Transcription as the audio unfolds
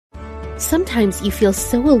Sometimes you feel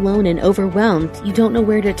so alone and overwhelmed you don't know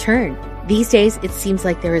where to turn. These days, it seems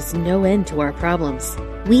like there is no end to our problems.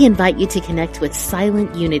 We invite you to connect with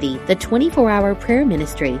Silent Unity, the 24-hour prayer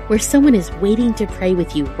ministry where someone is waiting to pray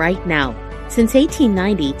with you right now. Since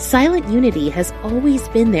 1890, Silent Unity has always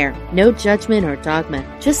been there. No judgment or dogma,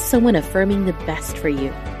 just someone affirming the best for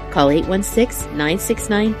you. Call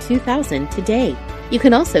 816-969-2000 today. You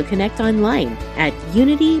can also connect online at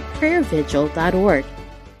unityprayervigil.org.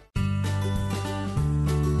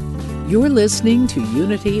 You're listening to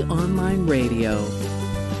Unity Online Radio,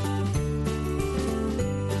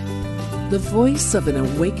 the voice of an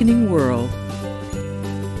awakening world.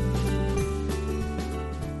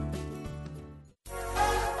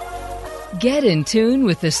 Get in tune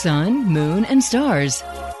with the sun, moon, and stars.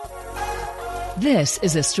 This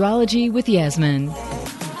is Astrology with Yasmin.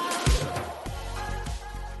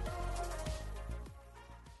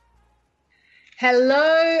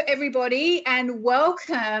 Hello, everybody, and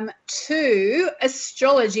welcome to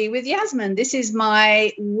Astrology with Yasmin. This is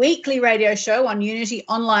my weekly radio show on Unity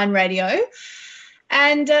Online Radio.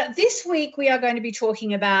 And this week we are going to be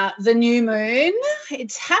talking about the new moon.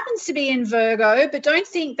 It happens to be in Virgo, but don't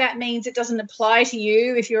think that means it doesn't apply to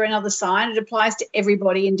you if you're another sign. It applies to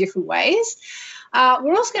everybody in different ways.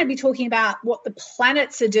 We're also going to be talking about what the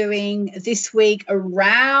planets are doing this week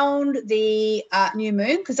around the new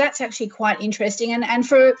moon, because that's actually quite interesting. And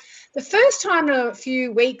for the first time in a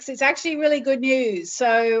few weeks, it's actually really good news.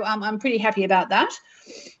 So I'm pretty happy about that.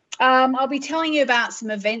 I'll be telling you about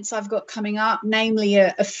some events I've got coming up, namely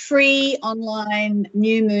a free online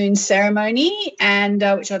new moon ceremony, and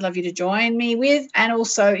which I'd love you to join me with. And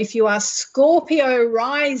also, if you are Scorpio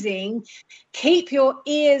rising, keep your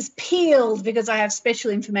ears peeled because I have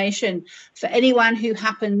special information for anyone who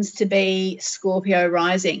happens to be Scorpio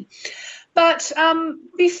rising. But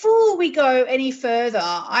before we go any further,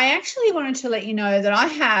 I actually wanted to let you know that I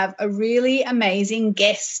have a really amazing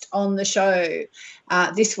guest on the show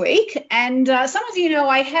this week. And some of you know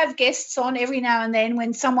I have guests on every now and then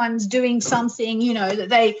when someone's doing something, you know,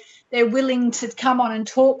 that they're willing to come on and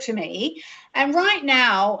talk to me. And right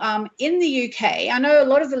now in the UK, I know a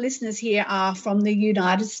lot of the listeners here are from the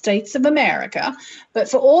United States of America, but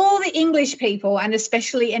for all the English people and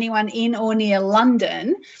especially anyone in or near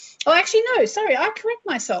London, oh, actually, no, sorry, I correct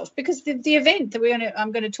myself because the event that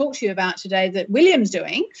I'm going to talk to you about today that William's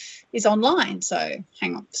doing is online. So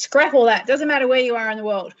hang on, scrap all that. Doesn't matter where you are in the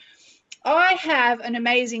world. I have an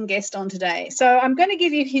amazing guest on today. So I'm going to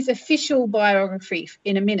give you his official biography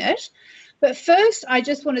in a minute. But first, I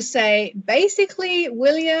just want to say, basically,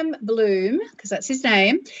 William Bloom, because that's his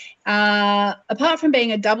name, apart from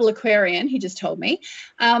being a double Aquarian, he just told me,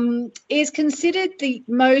 is considered the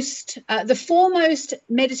foremost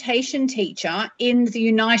meditation teacher in the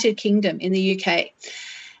United Kingdom, in the UK.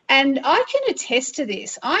 And I can attest to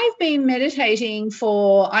this. I've been meditating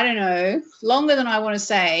for, I don't know, longer than I want to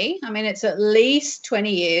say. I mean, it's at least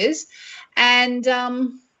 20 years. And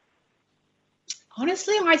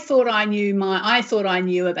honestly, I thought I knew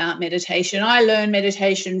about meditation. I learned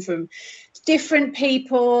meditation from different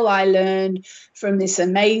people. I learned from this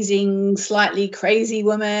amazing, slightly crazy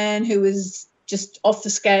woman who was just off the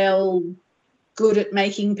scale, good at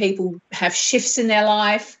making people have shifts in their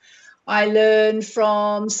life. I learned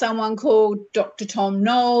from someone called Dr. Tom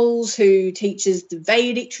Knowles, who teaches the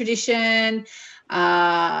Vedic tradition.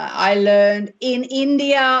 I learned in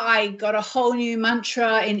India. I got a whole new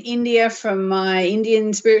mantra in India from my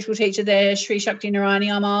Indian spiritual teacher there, Sri Shakti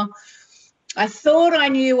Narayani Amma. I thought I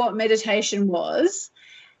knew what meditation was.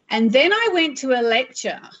 And then I went to a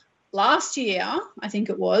lecture last year, I think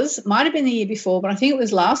it was, might have been the year before, but I think it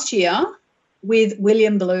was last year, with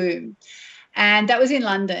William Bloom. And that was in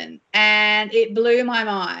London. And it blew my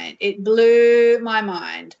mind.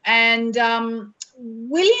 And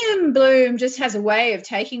William Bloom just has a way of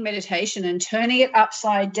taking meditation and turning it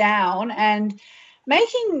upside down and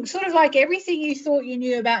making sort of like everything you thought you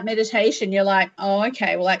knew about meditation. You're like, oh,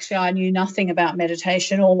 okay, well, actually, I knew nothing about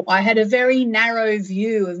meditation, or I had a very narrow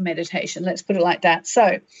view of meditation. Let's put it like that.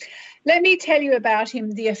 So let me tell you about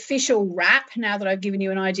him, the official wrap, now that I've given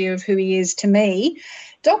you an idea of who he is to me.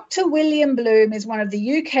 Dr. William Bloom is one of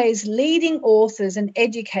the UK's leading authors and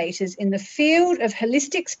educators in the field of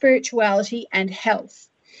holistic spirituality and health.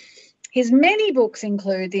 His many books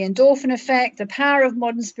include The Endorphin Effect, The Power of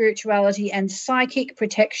Modern Spirituality, and Psychic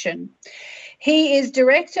Protection. He is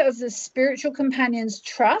director of the Spiritual Companions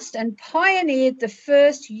Trust and pioneered the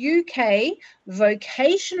first UK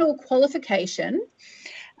vocational qualification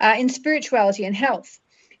in spirituality and health.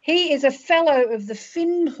 He is a fellow of the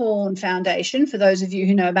Findhorn Foundation. For those of you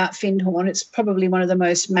who know about Findhorn, it's probably one of the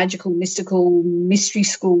most magical, mystical, mystery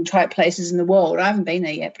school type places in the world. I haven't been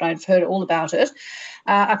there yet, but I've heard all about it,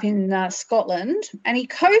 up in Scotland. And he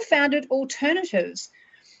co-founded Alternatives,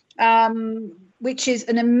 which is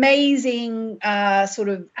an amazing sort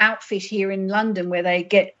of outfit here in London where they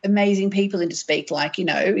get amazing people in to speak. Like, you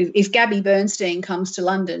know, if Gabby Bernstein comes to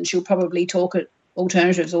London, she'll probably talk at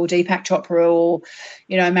Alternatives, or Deepak Chopra, or,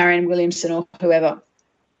 you know, Marianne Williamson, or whoever.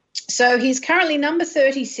 So he's currently number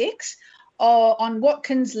 36 on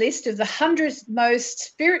Watkins' list of the 100 most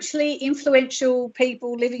spiritually influential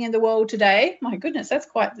people living in the world today. My goodness, that's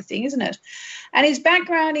quite the thing, isn't it? And his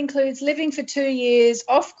background includes living for 2 years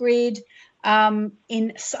off-grid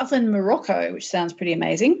in southern Morocco, which sounds pretty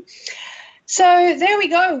amazing. So there we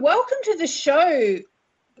go. Welcome to the show.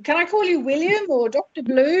 Can I call you William or Dr.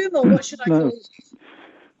 Bloom, or what should I call you?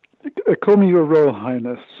 Call me Your Royal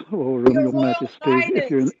Highness or Your Majesty, if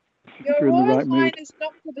you're in the right mood. Highness,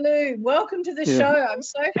 Dr. Bloom. Welcome to the show. I'm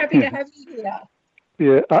so happy to have you here.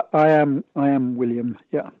 Yeah, I am William.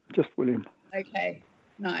 Yeah, just William. Okay,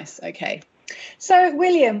 nice. Okay. So,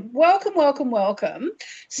 William, welcome.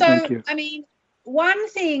 So, thank you. I mean, one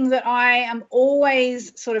thing that I am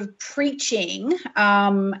always sort of preaching,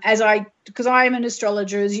 because I am an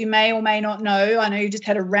astrologer, as you may or may not know. I know you just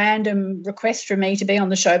had a random request from me to be on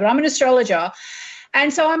the show, but I'm an astrologer.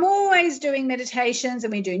 And so I'm always doing meditations,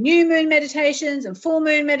 and we do new moon meditations and full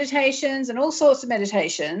moon meditations and all sorts of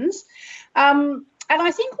meditations. And I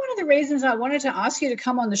think one of the reasons I wanted to ask you to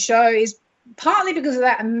come on the show is partly because of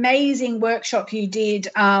that amazing workshop you did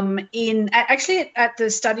at the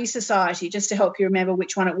Study Society, just to help you remember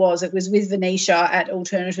which one it was. It was with Venetia at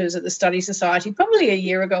Alternatives at the Study Society, probably a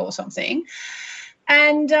year ago or something.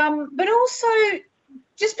 And but also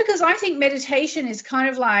just because I think meditation is kind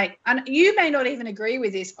of like, and you may not even agree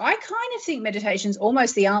with this, I kind of think meditation is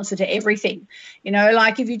almost the answer to everything. You know,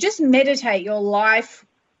 like if you just meditate, your life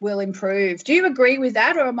will improve. Do you agree with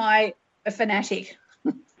that, or am I a fanatic?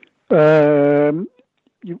 You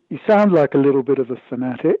sound like a little bit of a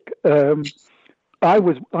fanatic. I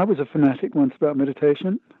was a fanatic once about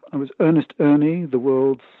meditation. I was Ernest Ernie, the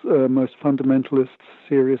world's most fundamentalist,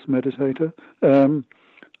 serious meditator.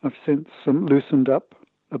 I've since loosened up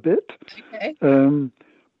a bit. Okay.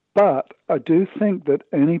 But I do think that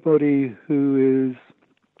anybody who is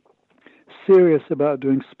serious about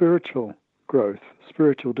doing spiritual growth,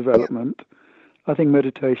 spiritual development, I think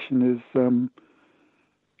meditation is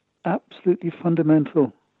absolutely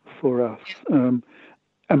fundamental for us.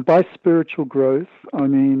 And by spiritual growth, I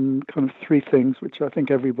mean kind of three things which I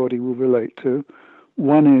think everybody will relate to.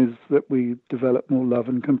 One is that we develop more love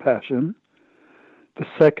and compassion. The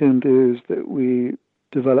second is that we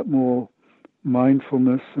develop more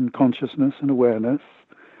mindfulness and consciousness and awareness.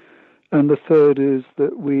 And the third is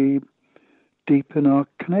that we deepen our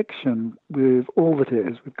connection with all that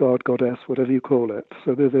is, with God, Goddess, whatever you call it.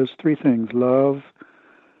 So there's three things: love,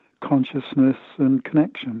 consciousness, and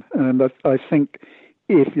connection. And I think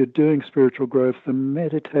if you're doing spiritual growth, the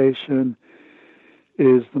meditation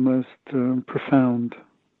is the most profound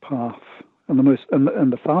path, and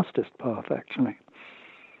the fastest path, actually.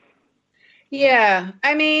 Yeah,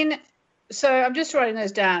 I mean, so I'm just writing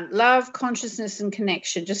those down: love, consciousness, and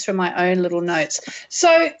connection, just from my own little notes.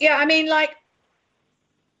 So yeah, I mean, like,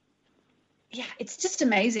 yeah, it's just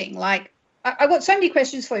amazing. Like, I've got so many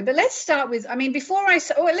questions for you, but let's start with, I mean,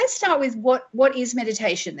 let's start with what is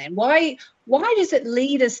meditation then? Why does it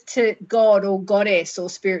lead us to God or Goddess or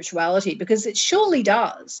spirituality? Because it surely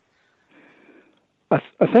does. I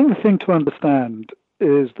think the thing to understand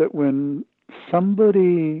is that when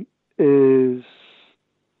somebody is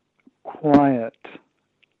quiet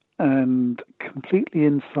and completely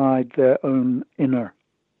inside their own inner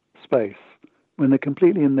space, when they're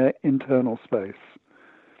completely in their internal space,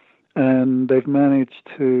 and they've managed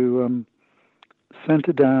to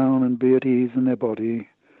center down and be at ease in their body,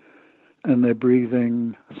 and they're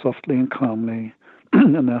breathing softly and calmly,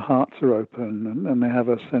 and their hearts are open, and they have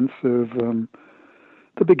a sense of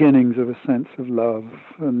the beginnings of a sense of love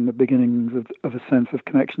and the beginnings of a sense of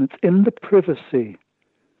connection. It's in the privacy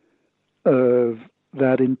of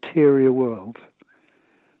that interior world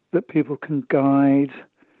that people can guide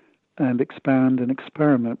and expand and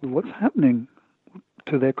experiment with what's happening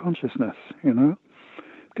to their consciousness, you know.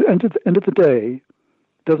 And at the end of the day,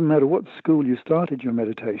 it doesn't matter what school you started your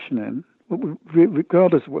meditation in,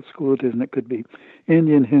 regardless of what school it is, and it could be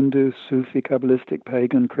Indian, Hindu, Sufi, Kabbalistic,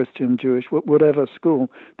 pagan, Christian, Jewish, whatever school.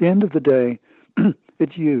 At the end of the day,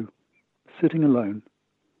 it's you sitting alone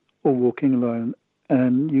or walking alone,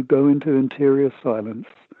 and you go into interior silence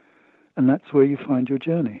And that's where you find your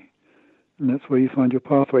journey. And that's where you find your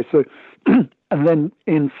pathway. So, and then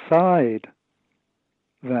inside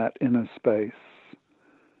that inner space,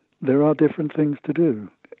 there are different things to do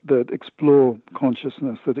that explore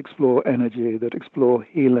consciousness, that explore energy, that explore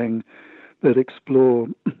healing, that explore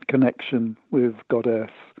connection with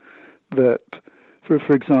Goddess, that, for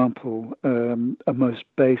example, a most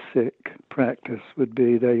basic practice would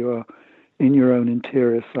be there you are in your own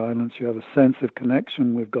interior silence, you have a sense of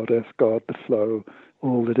connection with Goddess, God, the flow,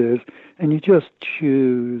 all that is, and you just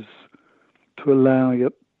choose to allow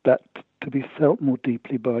that to be felt more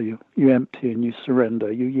deeply by you. You empty and you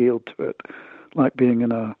surrender, you yield to it, like being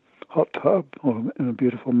in a hot tub or in a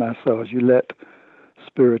beautiful massage. You let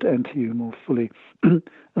spirit enter you more fully.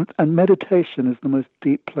 And meditation is the most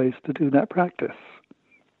deep place to do that practice.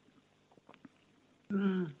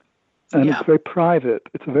 And it's very private.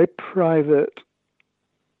 It's a very private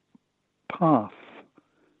path.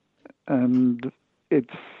 And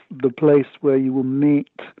it's the place where you will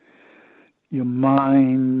meet your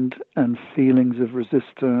mind and feelings of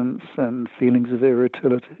resistance and feelings of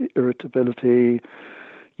irritability,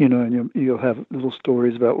 you know, and you'll have little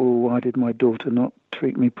stories about, oh, why did my daughter not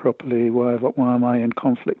treat me properly? Why am I in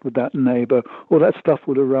conflict with that neighbor? All that stuff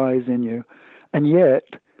would arise in you. And yet,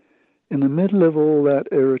 in the middle of all that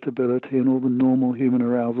irritability and all the normal human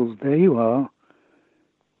arousals, there you are,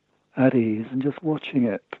 at ease, and just watching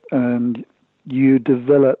it. And you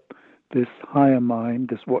develop this higher mind,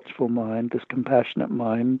 this watchful mind, this compassionate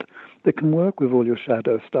mind that can work with all your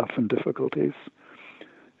shadow stuff and difficulties.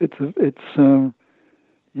 It's a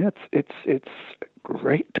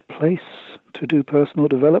great place to do personal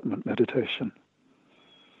development meditation.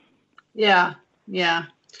 Yeah.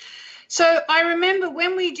 So I remember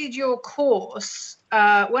when we did your course,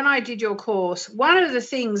 one of the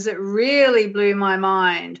things that really blew my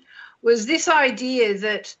mind was this idea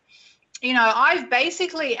that, you know, I've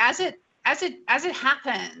basically, as it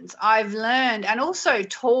happens, I've learned and also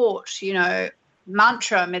taught, you know,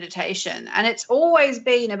 mantra meditation, and it's always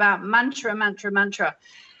been about mantra.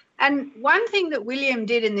 And one thing that William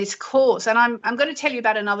did in this course, and I'm going to tell you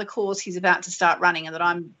about another course he's about to start running and that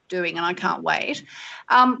I'm doing and I can't wait,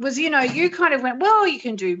 was, you know, you kind of went, well, you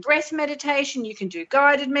can do breath meditation, you can do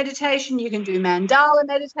guided meditation, you can do mandala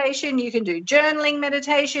meditation, you can do journaling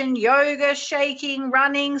meditation, yoga, shaking,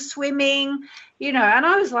 running, swimming, you know, and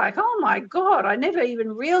I was like, oh, my God, I never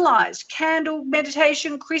even realized candle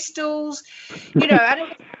meditation, crystals, you know, and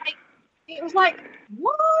it was like,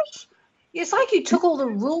 what? It's like you took all the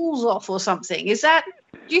rules off or something. Do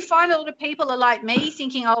you find a lot of people are like me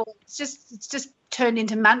thinking, oh, it's just turned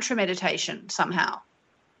into mantra meditation somehow?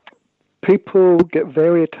 People get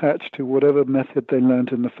very attached to whatever method they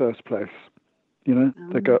learned in the first place. You know,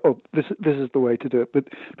 they go, oh, this is the way to do it. But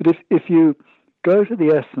if you go to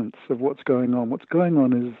the essence of what's going on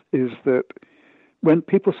is that when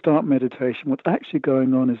people start meditation, what's actually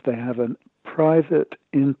going on is they have a private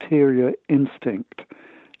interior instinct.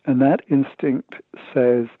 And that instinct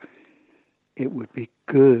says, it would be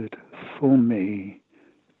good for me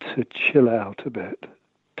to chill out a bit,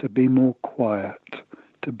 to be more quiet,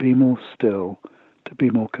 to be more still, to be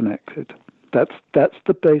more connected. That's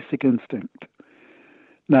the basic instinct.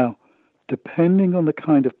 Now, depending on the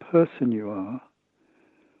kind of person you are,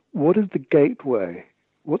 what is the gateway?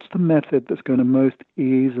 What's the method that's going to most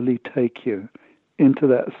easily take you into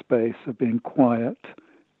that space of being quiet,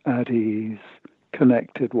 at ease,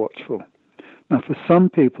 connected, watchful? Now, for some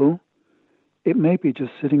people, it may be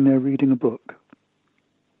just sitting there reading a book,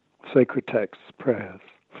 sacred texts, prayers.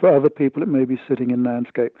 For other people, it may be sitting in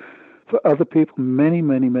landscape. For other people, many,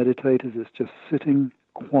 many meditators, it's just sitting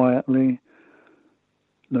quietly,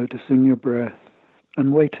 noticing your breath,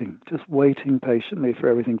 and just waiting patiently for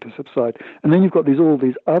everything to subside. And then you've got all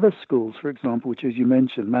these other schools, for example, which, as you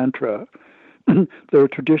mentioned, mantra. There are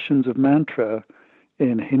traditions of mantra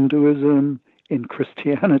in Hinduism, in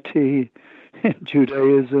Christianity, in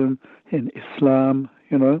Judaism, in Islam,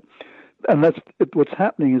 you know. And what's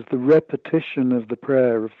happening is the repetition of the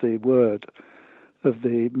prayer, of the word, of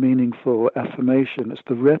the meaningful affirmation. It's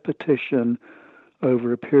the repetition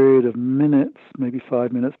over a period of minutes, maybe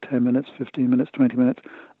 5 minutes, 10 minutes, 15 minutes, 20 minutes,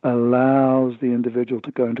 allows the individual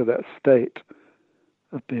to go into that state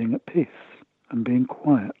of being at peace and being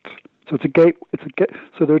quiet. So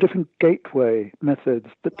so there are different gateway methods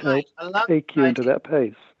that take you into that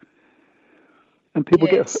pace. And people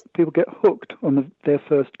get hooked on their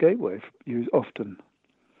first gateway often.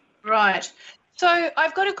 Right. So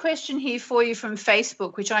I've got a question here for you from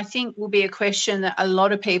Facebook, which I think will be a question that a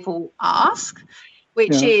lot of people ask,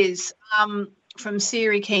 which is, from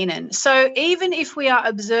Siri Keenan. So even if we are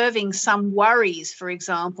observing some worries, for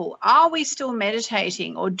example, are we still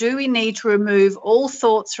meditating, or do we need to remove all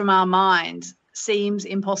thoughts from our mind? Seems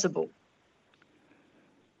impossible.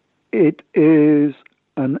 It is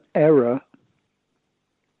an error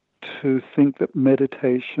to think that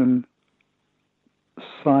meditation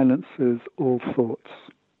silences all thoughts.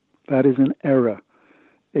 That is an error.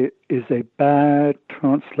 It is a bad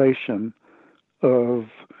translation of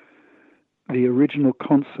the original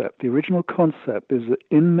concept. The original concept is that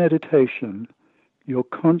in meditation, your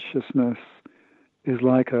consciousness is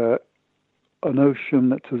like an ocean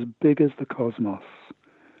that's as big as the cosmos.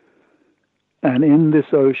 And in this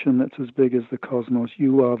ocean that's as big as the cosmos,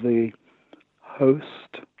 you are the host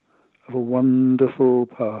of a wonderful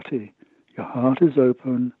party. Your heart is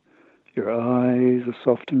open, your eyes are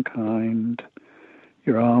soft and kind,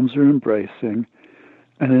 your arms are embracing,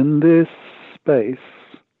 and in this space,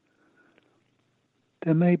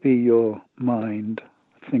 there may be your mind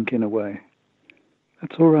thinking away.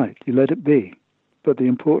 That's all right, you let it be. But the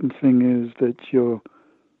important thing is that you're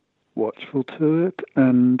watchful to it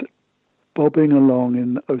and bobbing along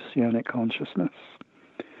in oceanic consciousness.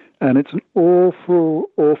 And it's an awful,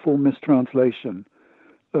 awful mistranslation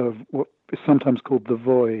of what is sometimes called the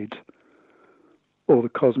void or the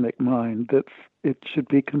cosmic mind, that it should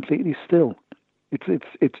be completely still.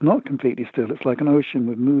 It's not completely still. It's like an ocean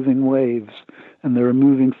with moving waves, and there are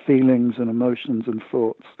moving feelings and emotions and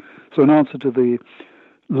thoughts. So in answer to the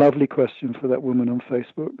lovely question for that woman on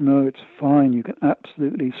Facebook, no, it's fine. You can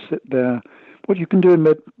absolutely sit there. What you can do in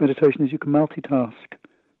meditation is you can multitask.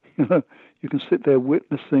 You can sit there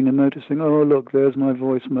witnessing and noticing, oh, look, there's my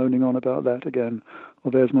voice moaning on about that again,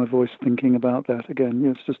 or there's my voice thinking about that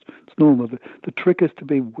again. It's normal. The trick is to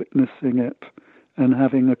be witnessing it and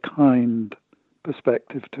having a kind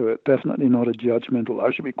perspective to it, definitely not a judgmental,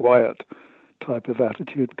 I should be quiet type of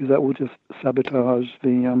attitude, because that will just sabotage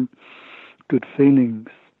the good feelings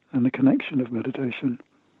and the connection of meditation.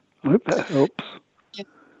 I hope that helps.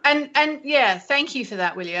 And yeah, thank you for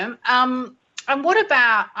that, William. And what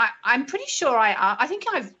about, I'm pretty sure I think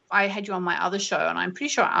I had you on my other show, and I'm pretty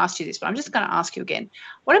sure I asked you this, but I'm just going to ask you again.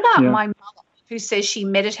 What about my mother, who says she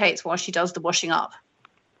meditates while she does the washing up?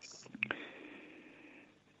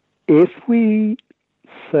 If we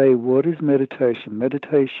say, what is meditation?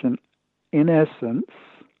 Meditation, in essence,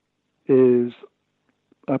 is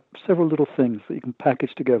several little things that you can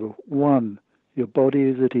package together. 1, your body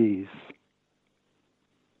is at ease.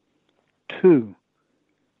 2,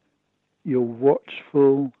 you're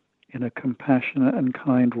watchful in a compassionate and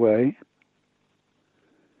kind way.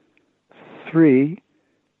 3,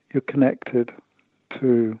 you're connected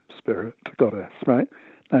to Spirit, to Goddess, right?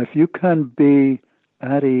 Now, if you can be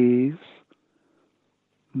at ease,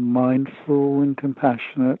 mindful and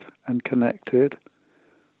compassionate and connected,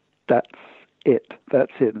 that's it.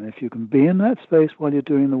 That's it. And if you can be in that space while you're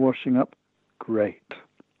doing the washing up, great.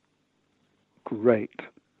 Great.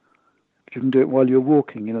 If you can do it while you're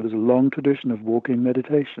walking, there's a long tradition of walking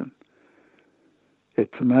meditation.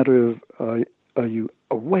 It's a matter of, are you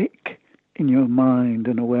awake in your mind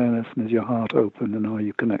and awareness, and is your heart open, and are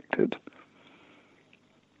you connected?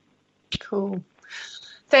 Cool.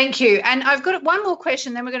 Thank you. And I've got one more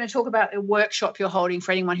question, then we're going to talk about the workshop you're holding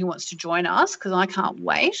for anyone who wants to join us, because I can't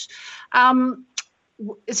wait.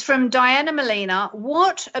 It's from Diana Molina.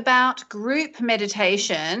 What about group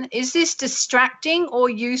meditation? Is this distracting or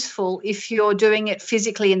useful if you're doing it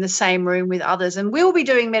physically in the same room with others? And we'll be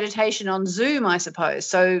doing meditation on Zoom, I suppose.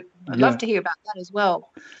 So I'd love to hear about that as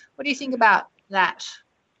well. What do you think about that?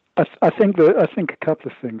 I think a couple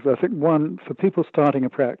of things. I think one, for people starting a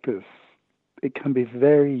practice, it can be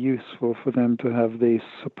very useful for them to have the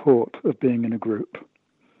support of being in a group.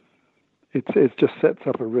 It just sets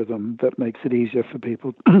up a rhythm that makes it easier for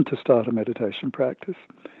people to start a meditation practice.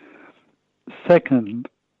 Second,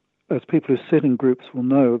 as people who sit in groups will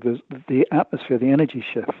know, the atmosphere, the energy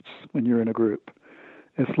shifts when you're in a group.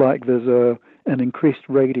 It's like there's an increased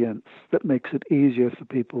radiance that makes it easier for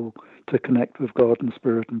people to connect with God and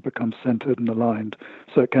Spirit and become centered and aligned.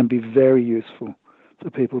 So it can be very useful for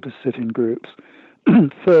people to sit in groups.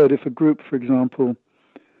 Third, if a group, for example,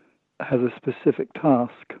 has a specific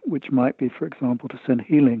task, which might be, for example, to send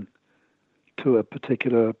healing to a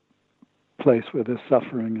particular place where there's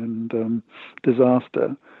suffering and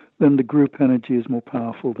disaster, then the group energy is more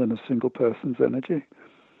powerful than a single person's energy.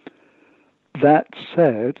 That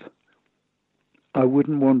said, I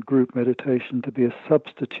wouldn't want group meditation to be a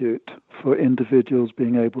substitute for individuals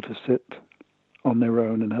being able to sit on their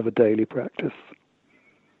own and have a daily practice.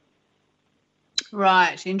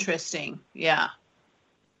 Right. Interesting. Yeah.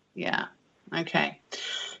 Okay.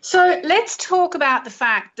 So let's talk about the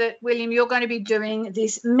fact that, William, you're going to be doing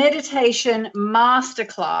this meditation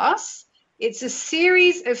masterclass. It's a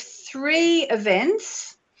series of 3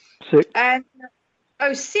 events. 6. And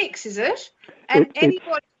 6, is it? And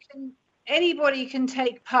anybody can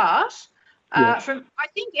take part Yes. from, I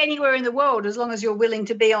think, anywhere in the world, as long as you're willing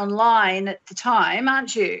to be online at the time,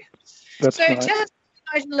 aren't you? That's so right. Tell us what you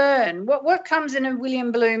guys learn. What comes in a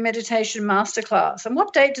William Bloom meditation masterclass, and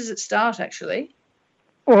what date does it start, actually?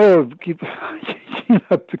 Oh, because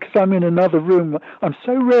I'm in another room. I'm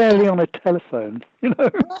so rarely on a telephone,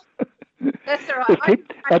 That's all right.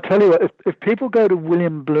 I tell you what, if people go to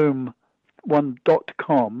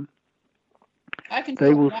williambloom1.com,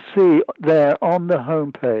 they will see there on the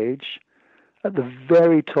homepage at the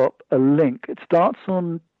very top a link. It starts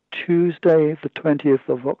on Tuesday, the 20th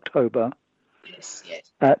of October, yes.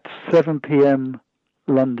 at 7 p.m.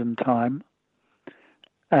 London time.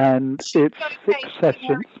 And it's 6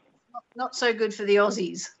 sessions. Not so good for the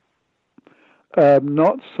Aussies.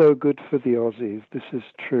 Not so good for the Aussies. This is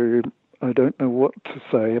true. I don't know what to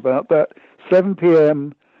say about that. 7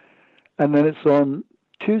 p.m. and then it's on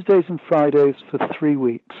Tuesdays and Fridays for 3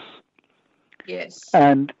 weeks. Yes.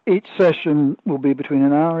 And each session will be between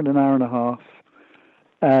an hour and an hour and a half.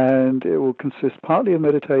 And it will consist partly of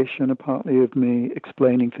meditation and partly of me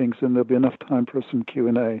explaining things, and there'll be enough time for some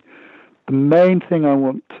Q&A. The main thing I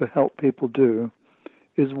want to help people do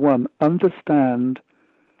is, 1, understand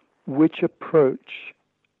which approach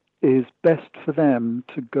is best for them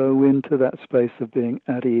to go into that space of being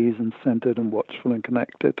at ease and centered and watchful and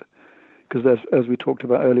connected. Because as we talked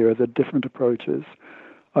about earlier, there are different approaches.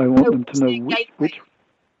 I want them to know which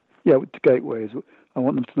gateways. I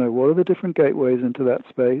want them to know what are the different gateways into that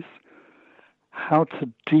space, how to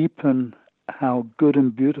deepen how good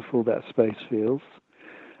and beautiful that space feels.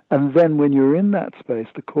 And then when you're in that space,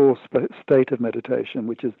 the core state of meditation,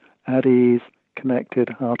 which is at ease, connected,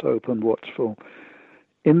 heart open, watchful,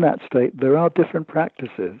 in that state, there are different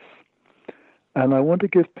practices. And I want to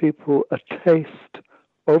give people a taste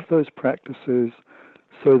of those practices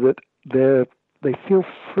so that they feel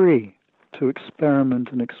free to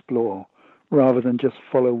experiment and explore rather than just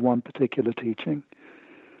follow one particular teaching.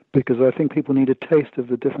 Because I think people need a taste of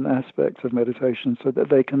the different aspects of meditation so that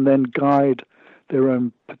they can then guide their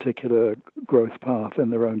own particular growth path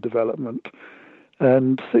and their own development.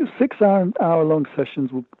 And 6-hour-long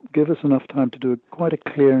sessions will give us enough time to do quite a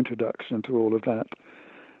clear introduction to all of that.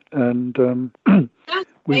 And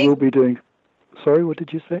we will be doing... Sorry, what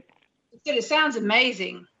did you say? It sounds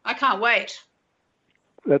amazing. I can't wait.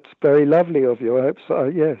 That's very lovely of you. I hope so.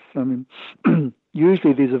 Yes. I mean,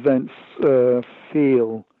 usually these events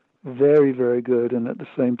feel very, very good, and at the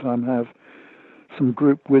same time have some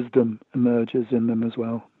group wisdom emerges in them as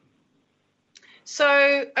well.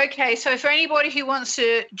 So for anybody who wants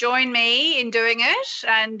to join me in doing it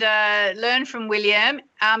and learn from William,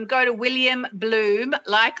 go to William Bloom,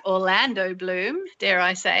 like Orlando Bloom, dare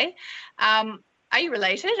I say. Are you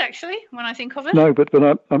related, actually, when I think of it? No, but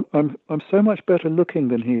I'm so much better looking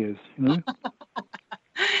than he is,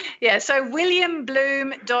 Yeah, so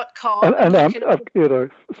williambloom.com. And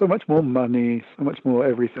I've so much more money, so much more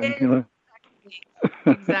everything,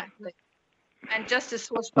 Exactly. And just as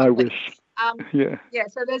I wish. Yeah,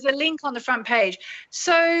 so there's a link on the front page.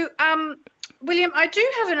 So, William, I do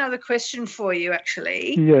have another question for you,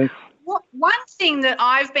 actually. Yes. One thing that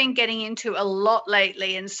I've been getting into a lot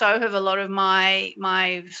lately, and so have a lot of my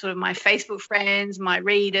Facebook friends, my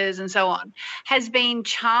readers, and so on, has been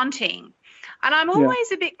chanting. And I'm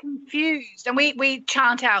always a bit confused. And we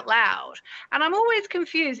chant out loud. And I'm always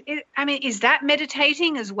confused. Is that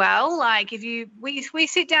meditating as well? Like if we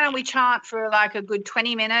sit down and we chant for like a good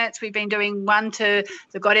 20 minutes. We've been doing one to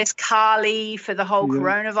the goddess Kali for the whole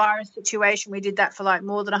coronavirus situation. We did that for like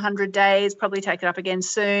more than 100 days, probably take it up again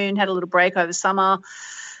soon, had a little break over summer.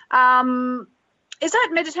 Is that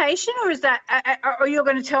meditation, or is that, or you're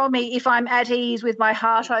going to tell me if I'm at ease with my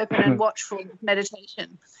heart open and watchful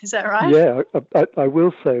meditation? Is that right? Yeah, I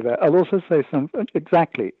will say that. I'll also say something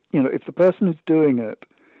exactly. If the person who's doing it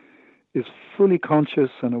is fully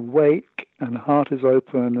conscious and awake and heart is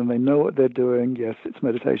open and they know what they're doing, yes, it's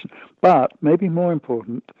meditation. But maybe more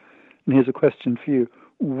important, and here's a question for you.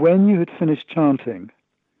 When you had finished chanting,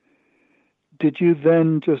 did you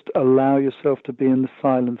then just allow yourself to be in the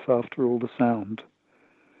silence after all the sound?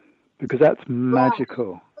 Because that's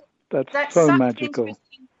magical. That's so magical.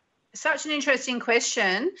 such an interesting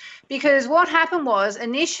question, because what happened was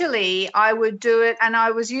initially I would do it, and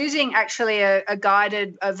I was using actually a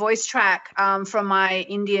guided voice track from my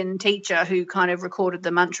Indian teacher who kind of recorded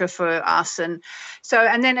the mantra for us. And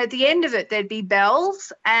then at the end of it, there'd be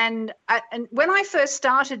bells. And when I first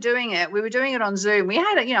started doing it, we were doing it on Zoom. We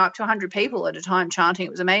had, up to 100 people at a time chanting.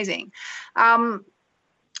 It was amazing. And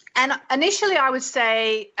initially I would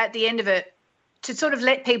say at the end of it, to sort of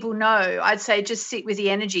let people know, I'd say just sit with the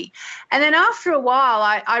energy. And then after a while,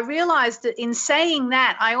 I realized that in saying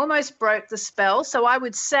that, I almost broke the spell. So I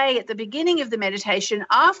would say at the beginning of the meditation,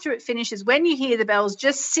 after it finishes, when you hear the bells,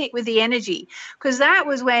 just sit with the energy, because that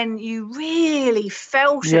was when you really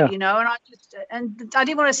felt it, and I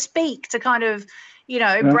didn't want to speak to kind of,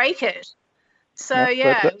 break it. So,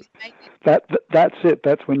 That's it.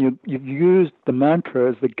 That's when you've used the mantra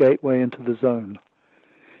as the gateway into the zone.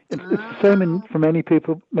 It's the same for many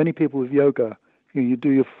people with yoga. You do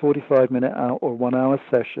your 45-minute or 1 hour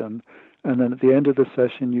session, and then at the end of the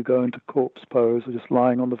session you go into corpse pose or just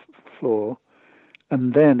lying on the floor.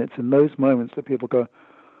 And then it's in those moments that people go,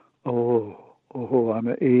 oh, I'm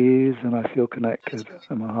at ease and I feel connected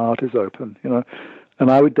and my heart is open,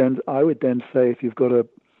 And I would then say, if you've got a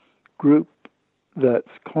group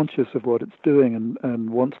that's conscious of what it's doing and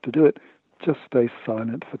wants to do it, just stay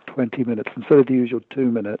silent for 20 minutes. Instead of the usual 2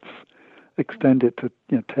 minutes, extend it to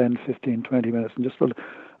 10, 15, 20 minutes, and just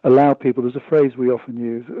allow people. There's a phrase we often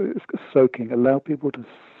use, it's soaking. Allow people to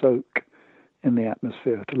soak in the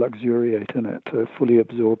atmosphere, to luxuriate in it, to fully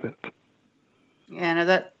absorb it.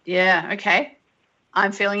 Okay.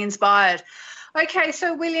 I'm feeling inspired. Okay,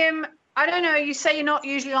 so William, I don't know, you say you're not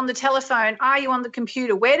usually on the telephone. Are you on the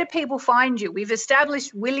computer? Where do people find you? We've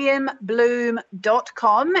established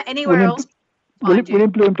williambloom.com. Anywhere else?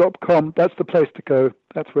 WilliamBloom.com, that's the place to go.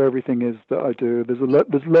 That's where everything is that I do. There's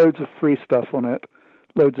loads of free stuff on it,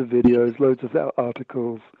 loads of videos, loads of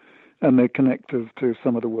articles, and they're connected to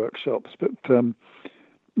some of the workshops. But, there's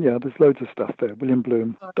loads of stuff there,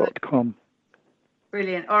 WilliamBloom.com.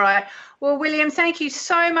 Brilliant. All right. Well, William, thank you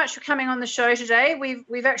so much for coming on the show today.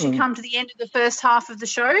 We've actually come to the end of the first half of the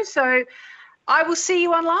show, so I will see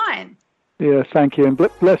you online. Yeah, thank you. And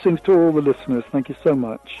blessings to all the listeners. Thank you so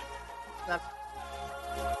much.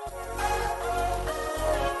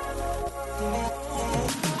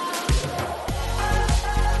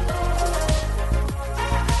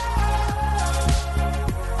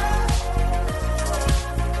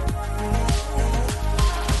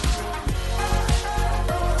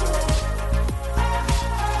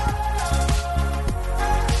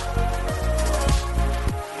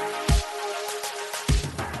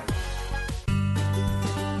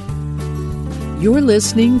 You're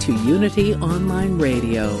listening to Unity Online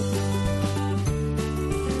Radio,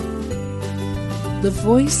 the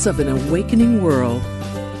voice of an awakening world.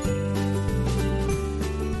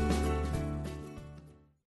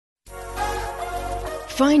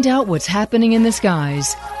 Find out what's happening in the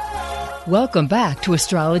skies. Welcome back to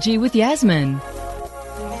Astrology with Yasmin.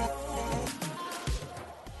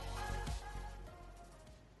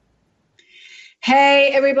 Hey,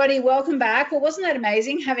 everybody, welcome back. Well, wasn't that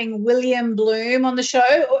amazing having William Bloom on the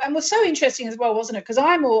show? And was so interesting as well, wasn't it? Because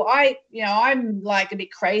I'm like a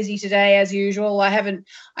bit crazy today as usual. I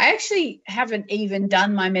actually haven't even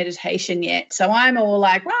done my meditation yet. So I'm all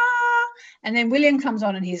like, rah! And then William comes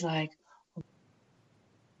on and he's like,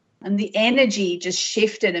 and the energy just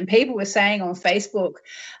shifted. And people were saying on Facebook,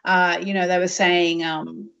 they were saying,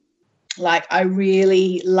 like, I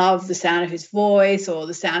really love the sound of his voice, or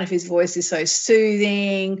the sound of his voice is so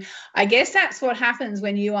soothing. I guess that's what happens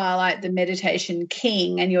when you are like the meditation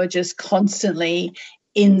king and you're just constantly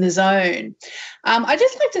in the zone. I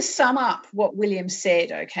just like to sum up what William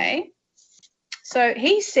said, okay? So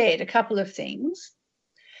he said a couple of things.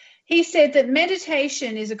 He said that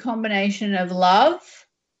meditation is a combination of love,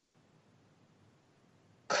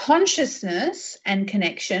 consciousness, and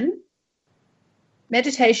connection.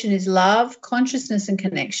 Meditation is love, consciousness, and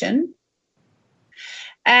connection.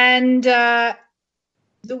 And the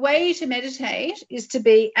way to meditate is to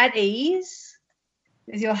be at ease,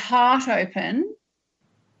 with your heart open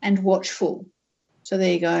and watchful. So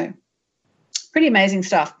there you go. Pretty amazing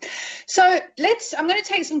stuff. So I'm going to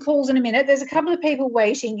take some calls in a minute. There's a couple of people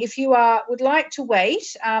waiting. If you would like to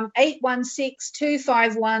wait,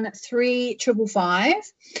 816-251-3555,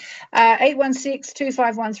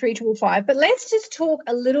 816-251-3555. But let's just talk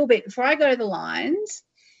a little bit, before I go to the lines,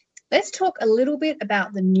 let's talk a little bit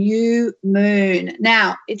about the new moon.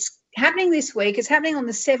 Now, it's happening this week. It's happening on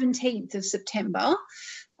the 17th of September.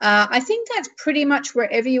 I think that's pretty much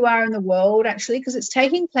wherever you are in the world, actually, because it's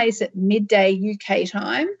taking place at midday UK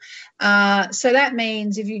time. So that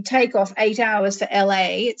means if you take off 8 hours for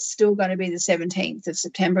LA, it's still going to be the 17th of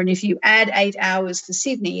September. And if you add 8 hours for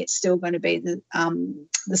Sydney, it's still going to be the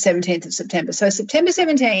 17th of September. So September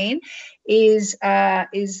 17 is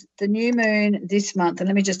the new moon this month. And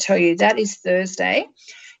let me just tell you, that is Thursday.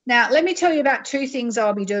 Now, let me tell you about two things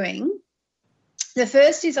I'll be doing. The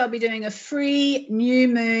first is I'll be doing a free new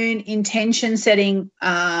moon intention setting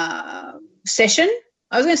session.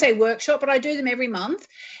 I was going to say workshop, but I do them every month.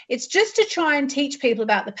 It's just to try and teach people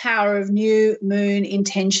about the power of new moon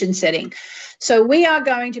intention setting. So we are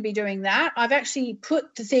going to be doing that. I've actually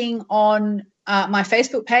put the thing on my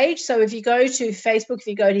Facebook page. So if you go to Facebook, if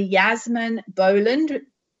you go to Yasmin Boland,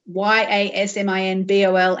 YASMIN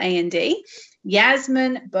BOLAND,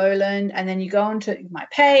 Yasmin Boland, and then you go onto my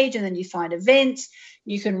page and then you find events.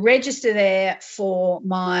 You can register there for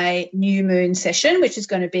my new moon session, which is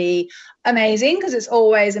going to be amazing because it's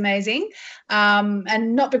always amazing.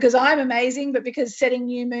 And not because I'm amazing, but because setting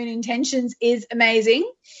new moon intentions is amazing.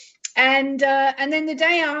 And then the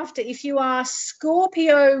day after, if you are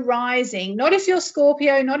Scorpio rising, not if you're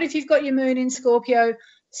Scorpio, not if you've got your moon in Scorpio,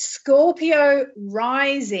 Scorpio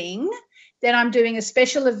rising, then I'm doing a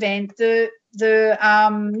special event. The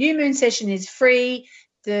new moon session is free.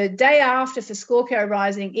 The day after for Scorpio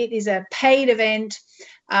rising, it is a paid event,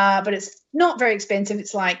 but it's not very expensive.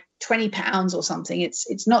 It's like £20 or something.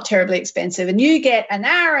 It's not terribly expensive, and you get an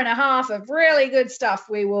hour and a half of really good stuff.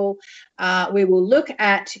 We will look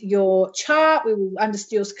at your chart.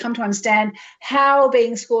 You'll come to understand how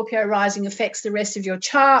being Scorpio rising affects the rest of your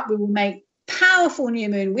chart. We will make powerful new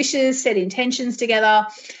moon wishes, set intentions together.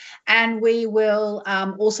 And we will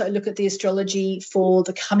also look at the astrology for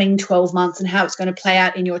the coming 12 months and how it's going to play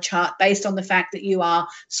out in your chart based on the fact that you are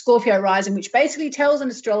Scorpio rising, which basically tells an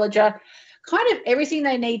astrologer kind of everything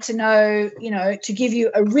they need to know, to give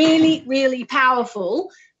you a really, really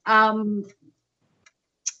powerful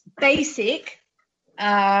basic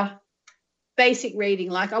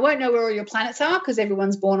reading. Like, I won't know where all your planets are because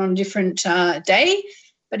everyone's born on a different day.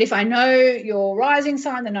 But if I know your rising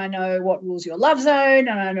sign, then I know what rules your love zone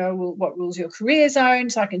and I know what rules your career zone,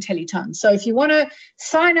 so I can tell you tons. So if you want to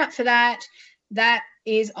sign up for that, that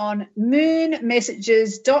is on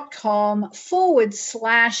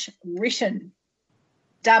moonmessages.com/written,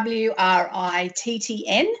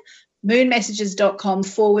 WRITTN,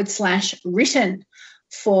 moonmessages.com/written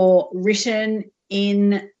for written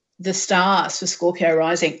in the stars for Scorpio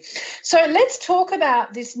rising. So let's talk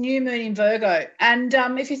about this new moon in Virgo. And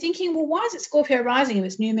if you're thinking, well, why is it Scorpio rising if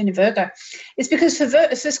it's new moon in Virgo? It's because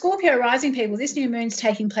for Scorpio rising people, this new moon's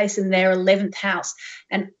taking place in their 11th house.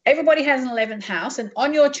 And everybody has an 11th house. And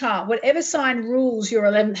on your chart, whatever sign rules your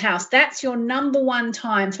 11th house, that's your number one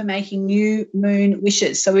time for making new moon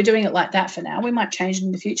wishes. So we're doing it like that for now. We might change it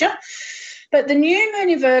in the future. But the new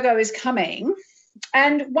moon in Virgo is coming.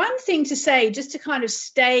 And one thing to say, just to kind of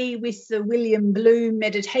stay with the William Bloom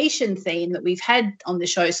meditation theme that we've had on the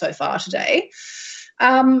show so far today,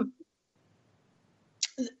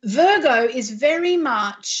 Virgo is very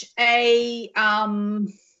much a, what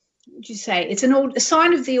would you say, it's a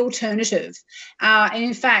sign of the alternative. And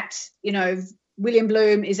in fact, William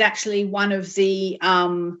Bloom is actually one of the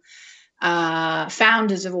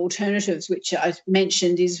founders of alternatives, which I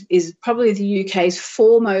mentioned is probably the UK's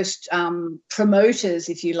foremost promoters,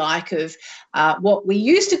 if you like, of what we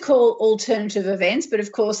used to call alternative events. But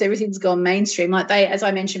of course, everything's gone mainstream. Like as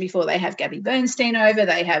I mentioned before, they have Gabby Bernstein over.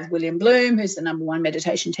 They have William Bloom, who's the #1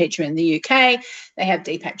 meditation teacher in the UK. They have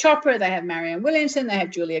Deepak Chopra. They have Marianne Williamson. They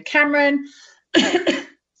have Julia Cameron.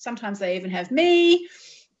 Sometimes they even have me.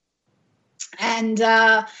 And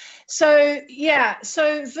So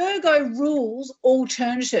Virgo rules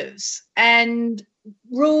alternatives and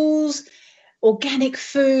rules organic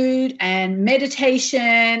food and meditation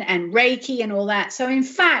and Reiki and all that. So, in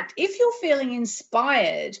fact, if you're feeling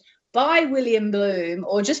inspired by William Bloom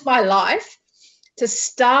or just by life to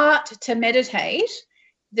start to meditate,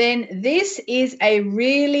 then this is a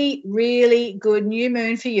really, really good new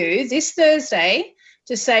moon for you this Thursday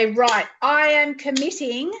to say, right, I am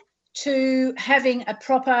committing to having a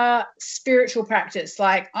proper spiritual practice.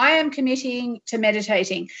 Like, I am committing to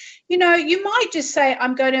meditating. You might just say,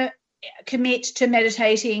 I'm going to commit to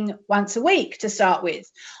meditating once a week to start with.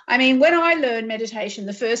 I mean, when I learned meditation,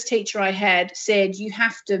 the first teacher I had said you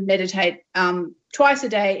have to meditate twice a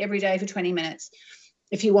day, every day for 20 minutes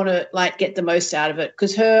if you want to get the most out of it,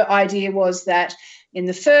 because her idea was that in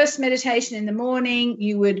the first meditation in the morning,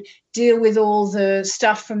 you would deal with all the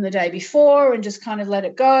stuff from the day before and just kind of let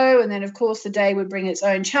it go. And then, of course, the day would bring its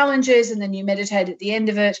own challenges, and then you meditate at the end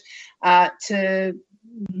of it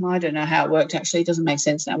I don't know how it worked, actually. It doesn't make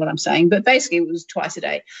sense now what I'm saying, but basically it was twice a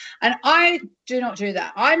day. And I do not do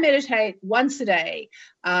that. I meditate once a day,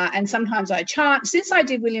 and sometimes I chant. Since I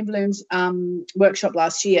did William Bloom's workshop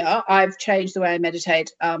last year, I've changed the way I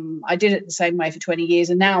meditate. I did it the same way for 20 years,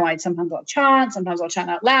 and now sometimes I'll chant, sometimes I'll chant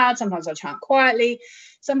out loud, sometimes I'll chant quietly,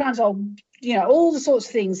 sometimes I'll, all the sorts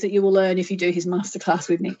of things that you will learn if you do his masterclass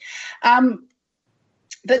with me.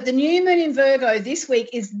 But the new moon in Virgo this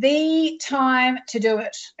week is the time to do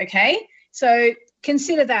it, okay? So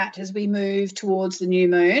consider that as we move towards the new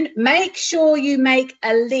moon. Make sure you make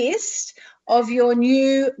a list of your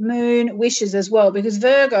new moon wishes as well, because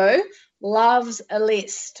Virgo loves a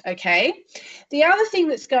list, okay? The other thing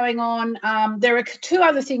that's going on, there are two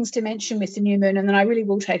other things to mention with the new moon, and then I really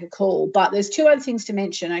will take a call, but there's two other things to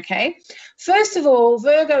mention, okay? First of all,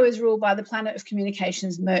 Virgo is ruled by the planet of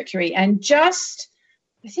communications, Mercury, and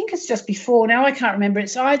I think it's just before. Now I can't remember.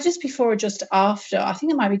 It's just before or just after. I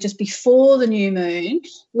think it might be just before the new moon.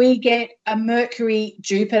 We get a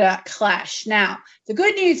Mercury-Jupiter clash. Now, the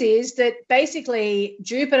good news is that basically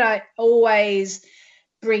Jupiter always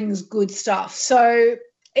brings good stuff. So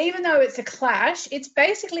even though it's a clash, it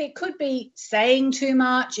could be saying too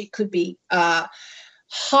much. It could be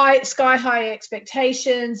sky-high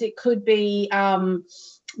expectations. It could be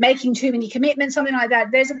making too many commitments, something like that.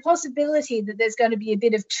 There's a possibility that there's going to be a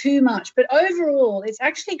bit of too much, but overall it's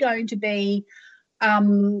actually going to be a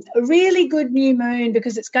really good new moon,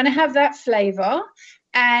 because it's going to have that flavour,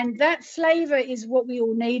 and that flavour is what we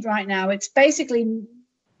all need right now. It's basically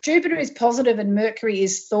Jupiter is positive and Mercury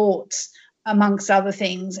is thoughts, amongst other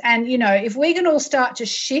things. And, if we can all start to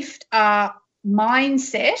shift our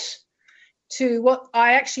mindset to what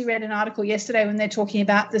I actually read an article yesterday when they're talking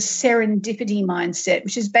about the serendipity mindset,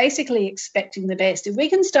 which is basically expecting the best. If we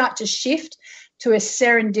can start to shift to a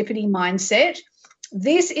serendipity mindset,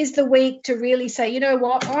 this is the week to really say, you know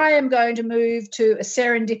what, I am going to move to a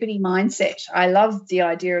serendipity mindset. I love the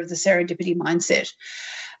idea of the serendipity mindset.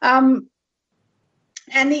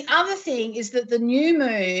 And the other thing is that the new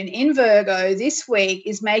moon in Virgo this week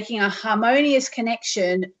is making a harmonious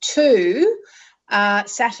connection to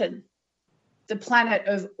Saturn, the planet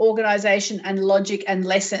of organisation and logic and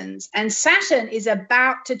lessons. And Saturn is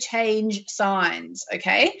about to change signs,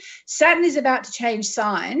 okay? Saturn is about to change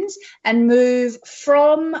signs and move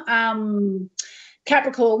from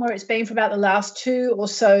Capricorn, where it's been for about the last 2 or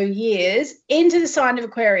so years, into the sign of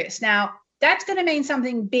Aquarius. Now, that's going to mean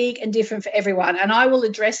something big and different for everyone, and I will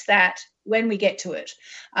address that when we get to it,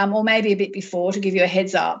 or maybe a bit before to give you a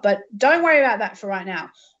heads up. But don't worry about that for right now.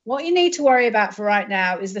 What you need to worry about for right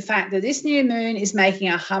now is the fact that this new moon is making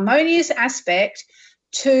a harmonious aspect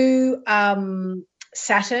to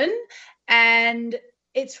Saturn, and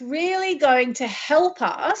it's really going to help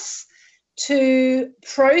us to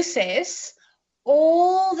process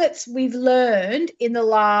all that we've learned in the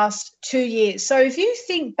last 2 years. So if you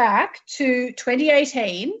think back to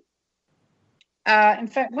 2018, in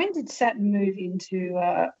fact, when did Saturn move into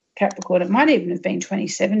Capricorn? It might even have been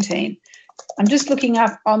 2017. I'm just looking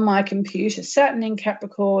up on my computer. Saturn in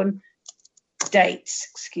Capricorn dates,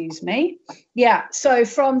 excuse me. Yeah, so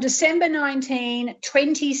from December 19,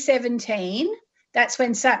 2017, that's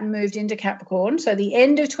when Saturn moved into Capricorn. So the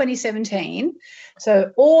end of 2017.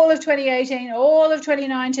 So all of 2018, all of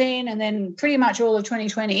 2019, and then pretty much all of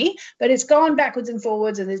 2020. But it's gone backwards and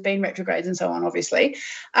forwards, and there's been retrogrades and so on, obviously.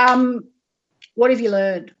 What have you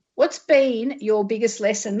learned? What's been your biggest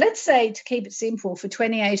lesson? Let's say, to keep it simple, for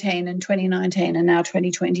 2018 and 2019 and now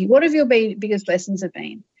 2020, what have your biggest lessons have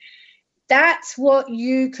been? That's what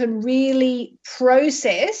you can really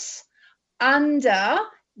process under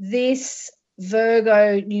this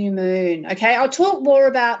Virgo new moon, okay? I'll talk more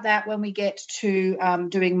about that when we get to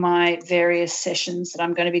doing my various sessions that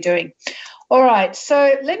I'm going to be doing. All right,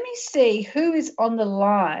 so let me see who is on the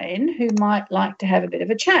line who might like to have a bit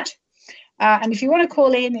of a chat. And if you want to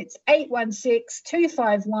call in, it's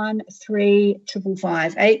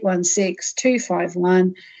 816-251-3555,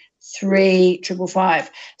 816-251-3555.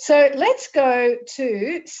 So let's go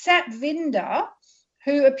to Satvinder,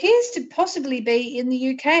 who appears to possibly be in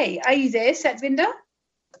the UK. Are you there, Satvinder?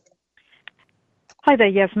 Hi there,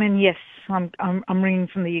 Yasmin. Yes, I'm ringing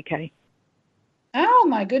from the UK. Oh,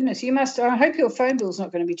 my goodness. You must. I hope your phone bill's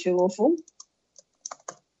not going to be too awful.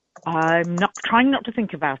 I'm trying not to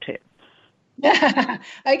think about it.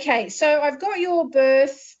 Okay, so I've got your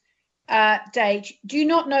birth date. Do you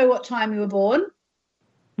not know what time you were born?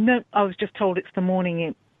 No, I was just told it's the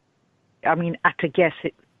morning I mean, at a guess,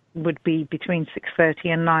 it would be between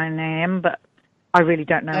 6:30 and 9 a.m., but I really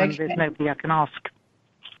don't know, and there's nobody I can ask.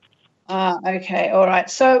 Okay, all right.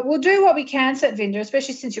 So we'll do what we can, Satvinder,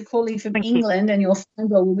 especially since you're calling from England and your phone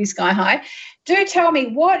bill will be sky high. Do tell me,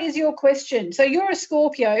 what is your question? So you're a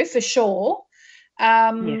Scorpio for sure.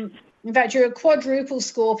 Yes. In fact, you're a quadruple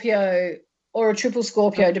Scorpio or a triple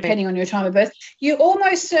Scorpio, depending on your time of birth. You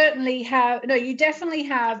almost certainly have, no, you definitely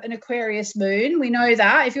have an Aquarius moon. We know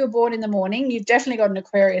that. If you're born in the morning, you've definitely got an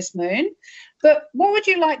Aquarius moon. But what would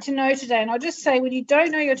you like to know today? And I'll just say, when you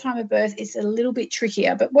don't know your time of birth, it's a little bit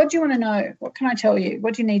trickier. But what do you want to know? What can I tell you?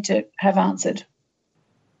 What do you need to have answered?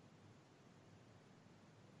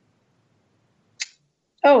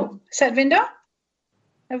 Oh, Satvinder?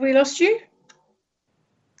 Have we lost you?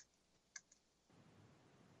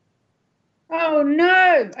 Oh,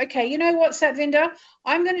 no. Okay, you know what, Satvinder?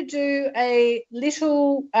 I'm going to do a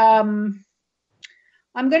little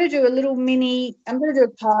mini, I'm going to do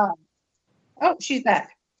a card. Oh, she's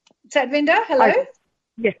back. Satvinder, hello? Hi.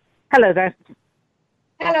 Yes. Hello there.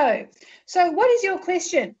 Hello. So what is your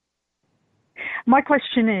question? My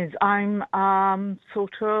question is, I'm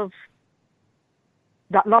sort of,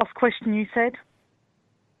 that last question you said,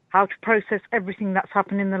 how to process everything that's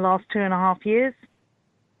happened in the last 2.5 years.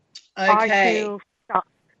 Okay.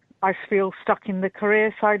 I feel stuck in the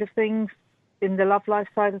career side of things, in the love life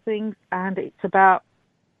side of things, and it's about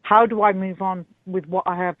how do I move on with what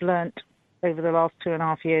I have learnt over the last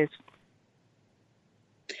 2.5 years.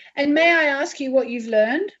 And may I ask you what you've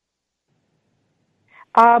learned?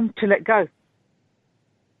 To let go.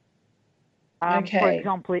 Okay. For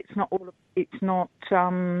example, it's not all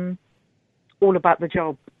about the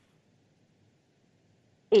job.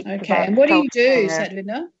 It's okay. And what do you do,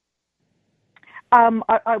 Satvinder?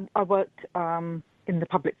 I work in the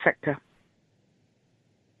public sector.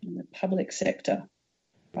 In the public sector.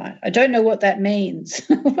 Right. I don't know what that means.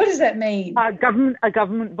 What does that mean? A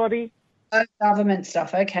government body. Oh, government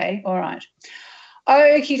stuff. Okay. All right.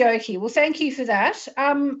 Okie dokie. Well, thank you for that.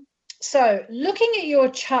 So looking at your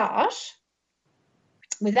chart,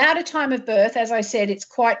 without a time of birth, as I said, it's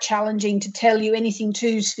quite challenging to tell you anything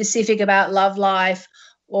too specific about love life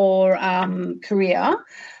or career.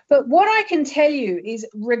 But what I can tell you is,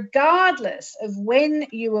 regardless of when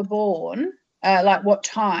you were born, like what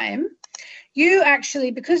time, you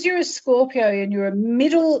actually, because you're a Scorpio and you're a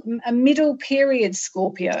middle period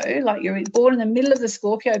Scorpio, like you're born in the middle of the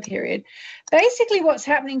Scorpio period, basically what's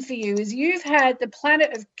happening for you is you've had the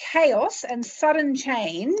planet of chaos and sudden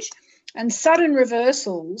change and sudden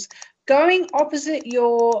reversals going opposite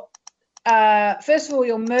your, first of all,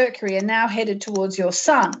 your Mercury, and now headed towards your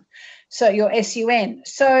Sun, so your SUN.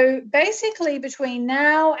 So basically between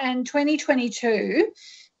now and 2022,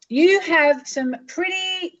 you have some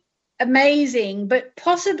pretty amazing but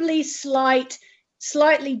possibly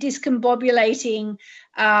slightly discombobulating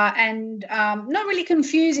and not really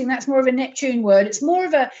confusing. That's more of a Neptune word.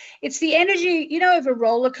 It's the energy, you know, of a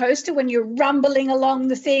roller coaster when you're rumbling along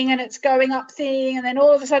the thing and it's going up thing, and then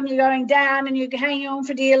all of a sudden you're going down and you're hanging on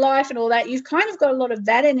for dear life and all that. You've kind of got a lot of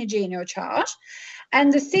that energy in your chart.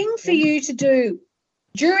 And the thing for you to do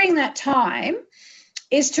during that time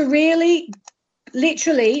is to really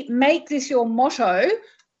literally make this your motto: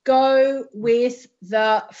 go with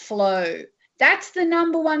the flow. That's the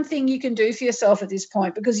number one thing you can do for yourself at this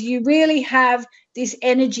point, because you really have this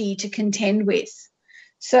energy to contend with.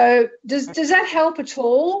 So does that help at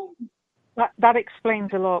all? That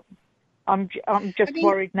explains a lot. I'm just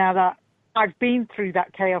worried now that I've been through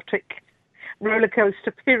that chaotic roller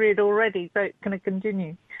coaster period already, so it's going to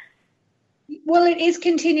continue. Well, it is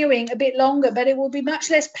continuing a bit longer, but it will be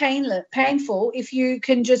much less painful if you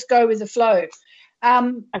can just go with the flow.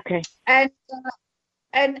 Okay.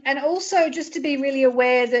 And also just to be really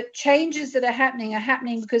aware that changes that are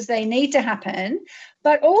happening because they need to happen,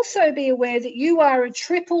 but also be aware that you are a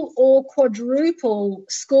triple or quadruple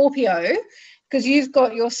Scorpio, because you've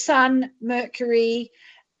got your Sun, Mercury,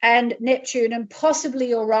 and Neptune, and possibly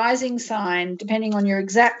your rising sign, depending on your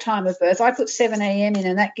exact time of birth. I put 7 a.m. in,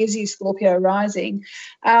 and that gives you Scorpio rising.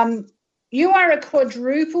 You are a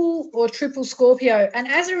quadruple or triple Scorpio, and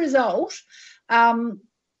as a result,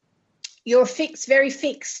 you're very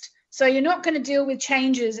fixed. So you're not going to deal with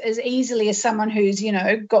changes as easily as someone who's, you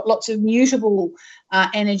know, got lots of mutable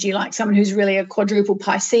energy, like someone who's really a quadruple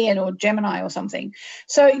Piscean or Gemini or something.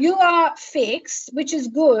 So you are fixed, which is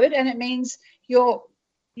good, and it means you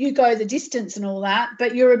go the distance and all that,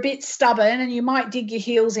 but you're a bit stubborn and you might dig your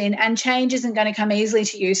heels in, and change isn't going to come easily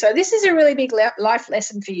to you. So this is a really big life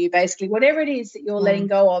lesson for you, basically. Whatever it is that you're letting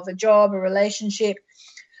go of, a job, a relationship,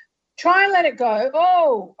 Try and let it go.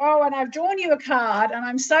 Oh, and I've drawn you a card, and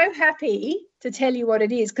I'm so happy to tell you what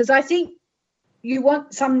it is, because I think you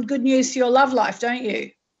want some good news for your love life, don't you?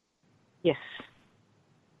 Yes.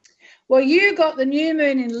 Well, you got the new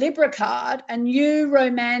moon in Libra card, a new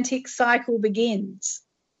romantic cycle begins.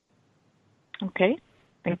 Okay,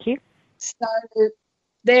 thank you. So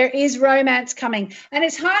there is romance coming. And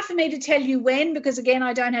it's hard for me to tell you when because, again,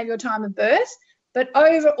 I don't have your time of birth. But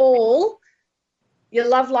overall, your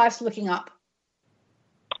love life's looking up.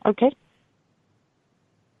 Okay.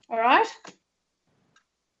 All right?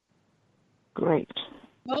 Great.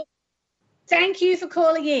 Well, thank you for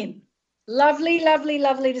calling in. Lovely, lovely,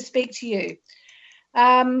 lovely to speak to you.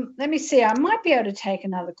 Let me see. I might be able to take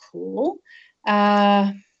another call.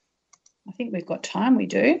 I think we've got time. We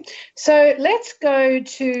do. So let's go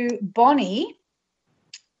to Bonnie,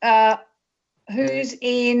 who's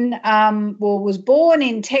was born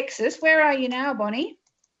in Texas. Where are you now, Bonnie?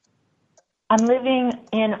 I'm living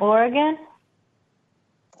in Oregon.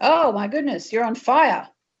 Oh, my goodness. You're on fire.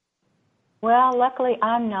 Well, luckily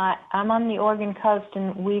I'm not. I'm on the Oregon coast,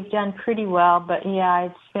 and we've done pretty well. But, yeah,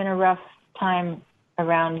 it's been a rough time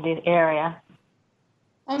around the area.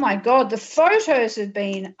 Oh, my God. The photos have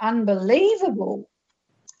been unbelievable.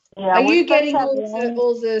 Yeah, are you getting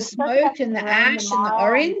all the smoke and the ash and the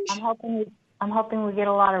orange? I'm hoping we get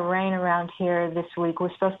a lot of rain around here this week.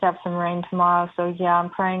 We're supposed to have some rain tomorrow. So, yeah,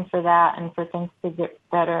 I'm praying for that and for things to get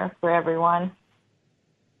better for everyone.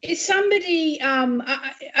 Is somebody,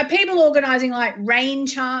 are people organising like rain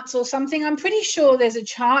charts or something? I'm pretty sure there's a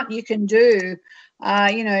chart you can do.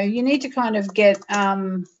 You need to kind of get,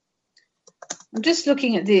 I'm just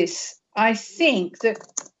looking at this. I think that,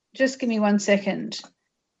 just give me 1 second.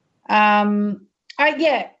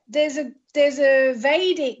 There's a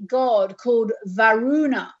Vedic god called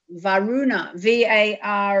Varuna, Varuna,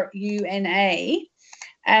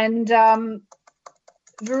 and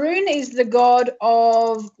Varuna is the god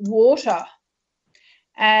of water,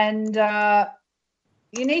 and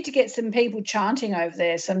you need to get some people chanting over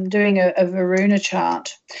there. So I'm doing a Varuna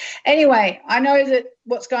chant. Anyway, I know that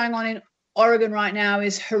what's going on in Oregon right now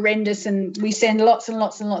is horrendous, and we send lots and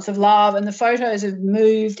lots and lots of love, and the photos have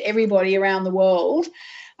moved everybody around the world.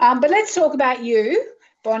 But let's talk about you,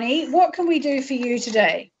 Bonnie. What can we do for you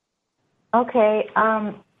today? Okay.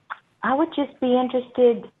 I would just be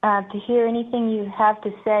interested to hear anything you have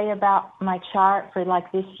to say about my chart for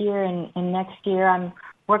like this year and next year. I'm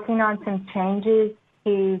working on some changes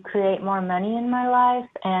to create more money in my life,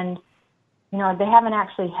 and, they haven't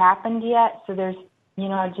actually happened yet. So there's,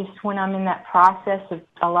 just when I'm in that process of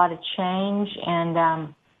a lot of change. And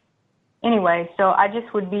anyway, so I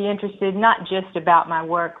just would be interested, not just about my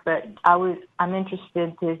work, but I'm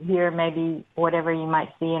interested to hear maybe whatever you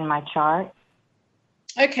might see in my chart.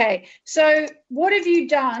 Okay, so what have you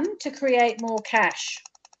done to create more cash?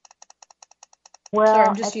 Well, sorry,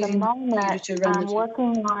 I'm just at the moment, I'm the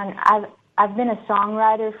working on, I've been a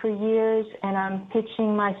songwriter for years, and I'm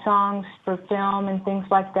pitching my songs for film and things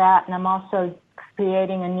like that, and I'm also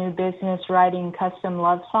creating a new business writing custom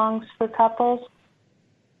love songs for couples.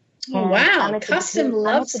 Oh, wow, custom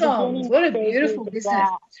love songs. What a beautiful business.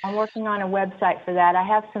 I'm working on a website for that. I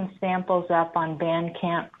have some samples up on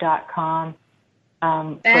bandcamp.com.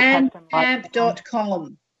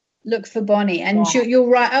 Bandcamp.com. Look for Bonnie, and you'll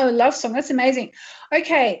write, love song. That's amazing.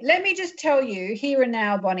 Okay, let me just tell you here and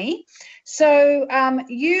now, Bonnie. So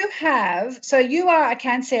you are a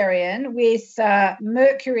Cancerian with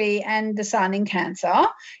Mercury and the Sun in Cancer.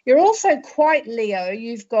 You're also quite Leo.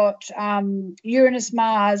 You've got Uranus,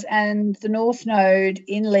 Mars, and the North Node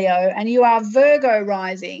in Leo, and you are Virgo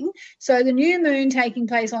rising. So the new moon taking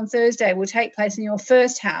place on Thursday will take place in your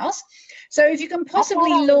first house. So if you can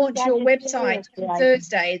possibly launch your website on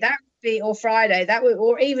Thursday, that would be, or Friday,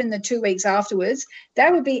 or even the 2 weeks afterwards,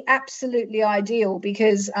 that would be absolutely ideal,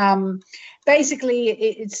 because basically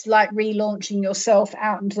it's like relaunching yourself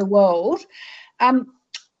out into the world.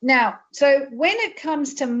 Now, so when it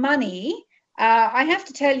comes to money, I have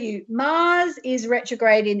to tell you, Mars is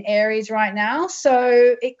retrograde in Aries right now.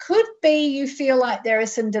 So it could be you feel like there are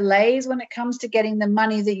some delays when it comes to getting the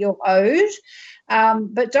money that you're owed.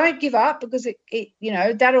 But don't give up, because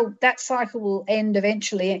that cycle will end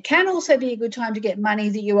eventually. It can also be a good time to get money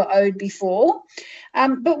that you were owed before.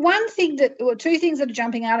 But two things that are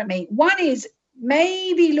jumping out at me. One is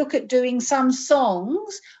maybe look at doing some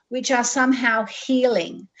songs which are somehow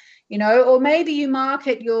healing, or maybe you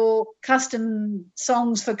market your custom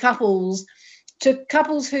songs for couples to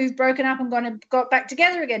couples who've broken up and got back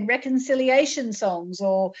together again, reconciliation songs,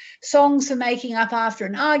 or songs for making up after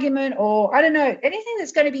an argument, or I don't know, anything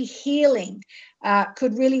that's going to be healing.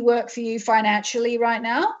 could really work for you financially right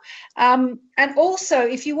now. And also,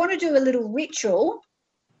 if you want to do a little ritual,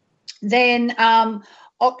 then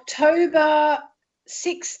October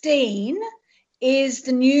 16 is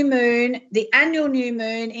the new moon, the annual new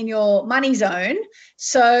moon in your money zone.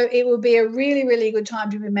 So it will be a really, really good time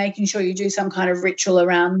to be making sure you do some kind of ritual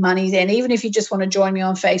around money then, even if you just want to join me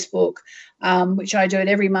on Facebook, which I do it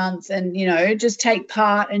every month, and, you know, just take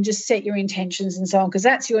part and just set your intentions and so on, because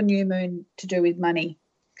that's your new moon to do with money.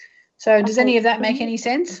 So does any of that make any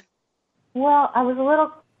sense? Well, I was a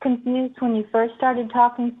little confused when you first started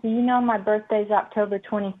talking. So you know my birthday's October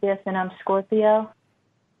 25th and I'm Scorpio?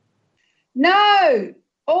 No,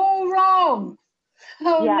 all wrong.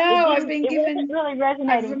 Oh, yeah, no, I've been given... It wasn't really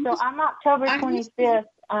resonating. So I'm October 25th,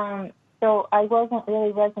 so I wasn't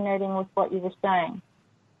really resonating with what you were saying.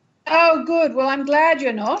 Oh, good. Well, I'm glad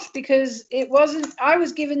you're not, because it wasn't... I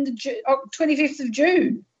was given the 25th of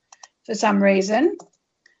June for some reason.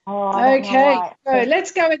 Oh, okay, so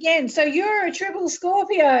let's go again. So you're a triple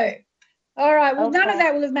Scorpio. All right, well, none of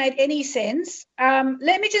that will have made any sense.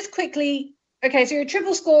 Let me just quickly... Okay, so you're a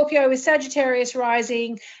triple Scorpio with Sagittarius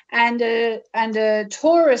rising and a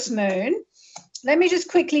Taurus moon. Let me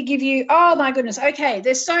just quickly give you, oh my goodness, okay,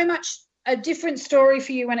 there's so much a different story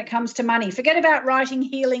for you when it comes to money. Forget about writing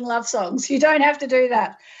healing love songs. You don't have to do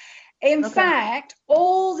that. In fact,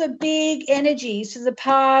 all the big energies for the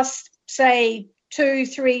past, say, 2,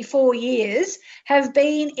 3, 4 years have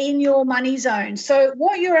been in your money zone. So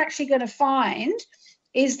what you're actually going to find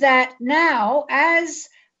is that now as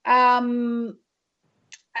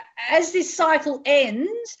this cycle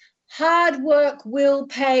ends, hard work will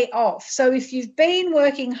pay off. So if you've been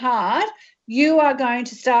working hard, you are going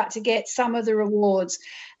to start to get some of the rewards.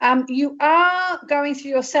 You are going through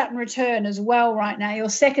your Saturn return as well right now, your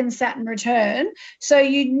second Saturn return. So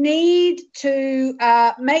you need to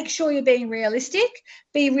make sure you're being realistic,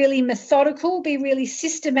 be really methodical, be really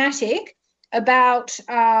systematic about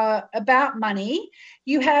money.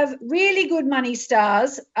 You have really good money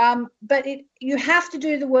stars, but you have to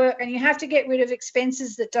do the work and you have to get rid of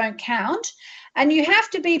expenses that don't count, and you have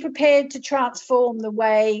to be prepared to transform the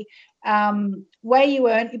way you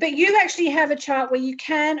earn. But you actually have a chart where you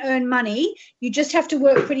can earn money. You just have to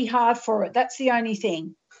work pretty hard for it. That's the only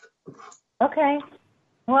thing. Okay.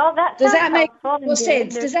 Well, does that make more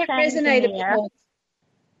sense? Does that resonate at all?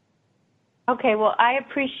 Okay, well, I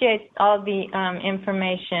appreciate all the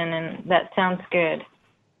information, and that sounds good.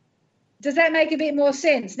 Does that make a bit more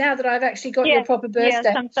sense now that I've actually got your proper birthday?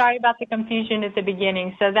 Yes, I'm sorry about the confusion at the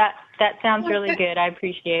beginning. So that sounds really good. I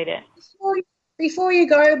appreciate it. Before you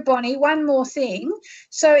go, Bonnie, one more thing.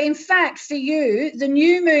 So, in fact, for you, the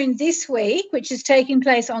new moon this week, which is taking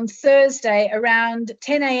place on Thursday around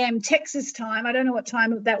 10 a.m. Texas time, I don't know what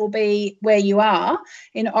time that will be where you are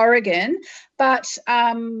in Oregon, but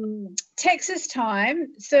Texas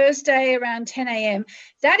time, Thursday around 10 a.m.,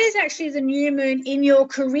 that is actually the new moon in your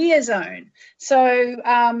career zone. So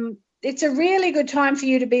it's a really good time for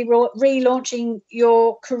you to be relaunching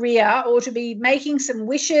your career or to be making some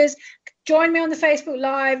wishes. Join me on the Facebook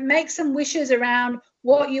Live, make some wishes around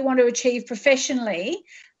what you want to achieve professionally.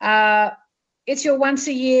 It's your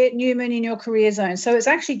once-a-year new moon in your career zone, so it's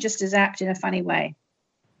actually just as apt in a funny way.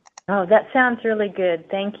 Oh, that sounds really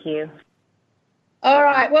good. Thank you. All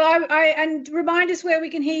right. Well, and remind us where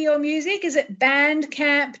we can hear your music. Is it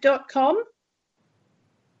bandcamp.com?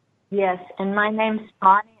 Yes, and my name's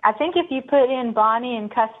Bonnie. I think if you put in Bonnie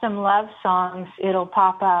and Custom Love Songs, it'll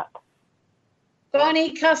pop up.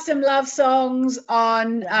 Bonnie Custom Love Songs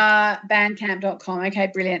on bandcamp.com. Okay,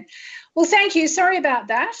 brilliant. Well, thank you. Sorry about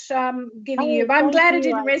that. I'm glad it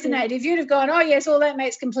didn't resonate. If you'd have gone, oh, yes, all that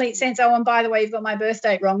makes complete sense. Oh, and by the way, you've got my birth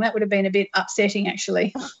date wrong. That would have been a bit upsetting,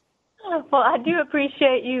 actually. Well, I do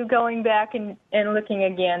appreciate you going back and looking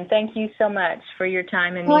again. Thank you so much for your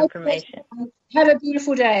time and the information. Have a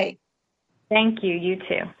beautiful day. Thank you. You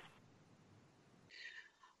too.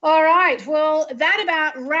 All right. Well, that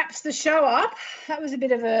about wraps the show up. That was a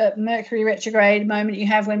bit of a Mercury retrograde moment you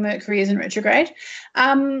have when Mercury isn't retrograde.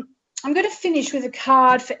 I'm going to finish with a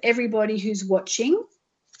card for everybody who's watching.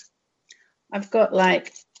 I've got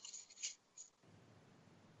like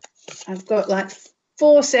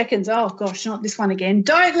 4 seconds. Oh, gosh, not this one again.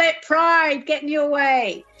 Don't let pride get in your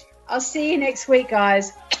way. I'll see you next week,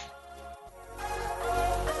 guys.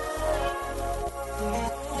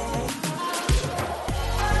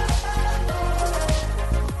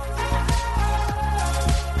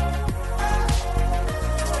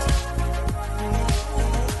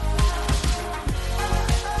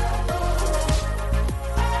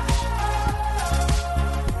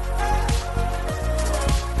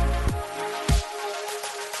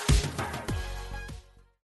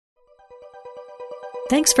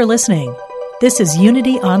 Thanks for listening. This is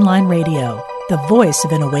Unity Online Radio, the voice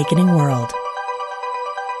of an awakening world.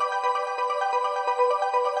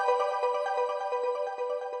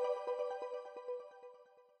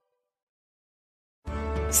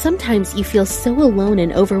 Sometimes you feel so alone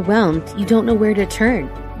and overwhelmed you don't know where to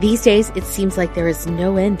turn. These days, it seems like there is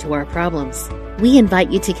no end to our problems. We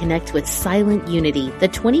invite you to connect with Silent Unity, the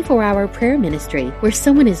 24-hour prayer ministry where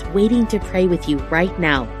someone is waiting to pray with you right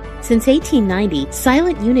now. Since 1890,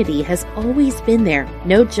 Silent Unity has always been there.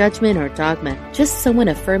 No judgment or dogma, just someone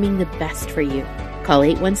affirming the best for you. Call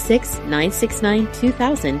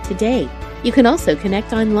 816-969-2000 today. You can also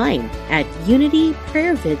connect online at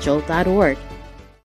unityprayervigil.org.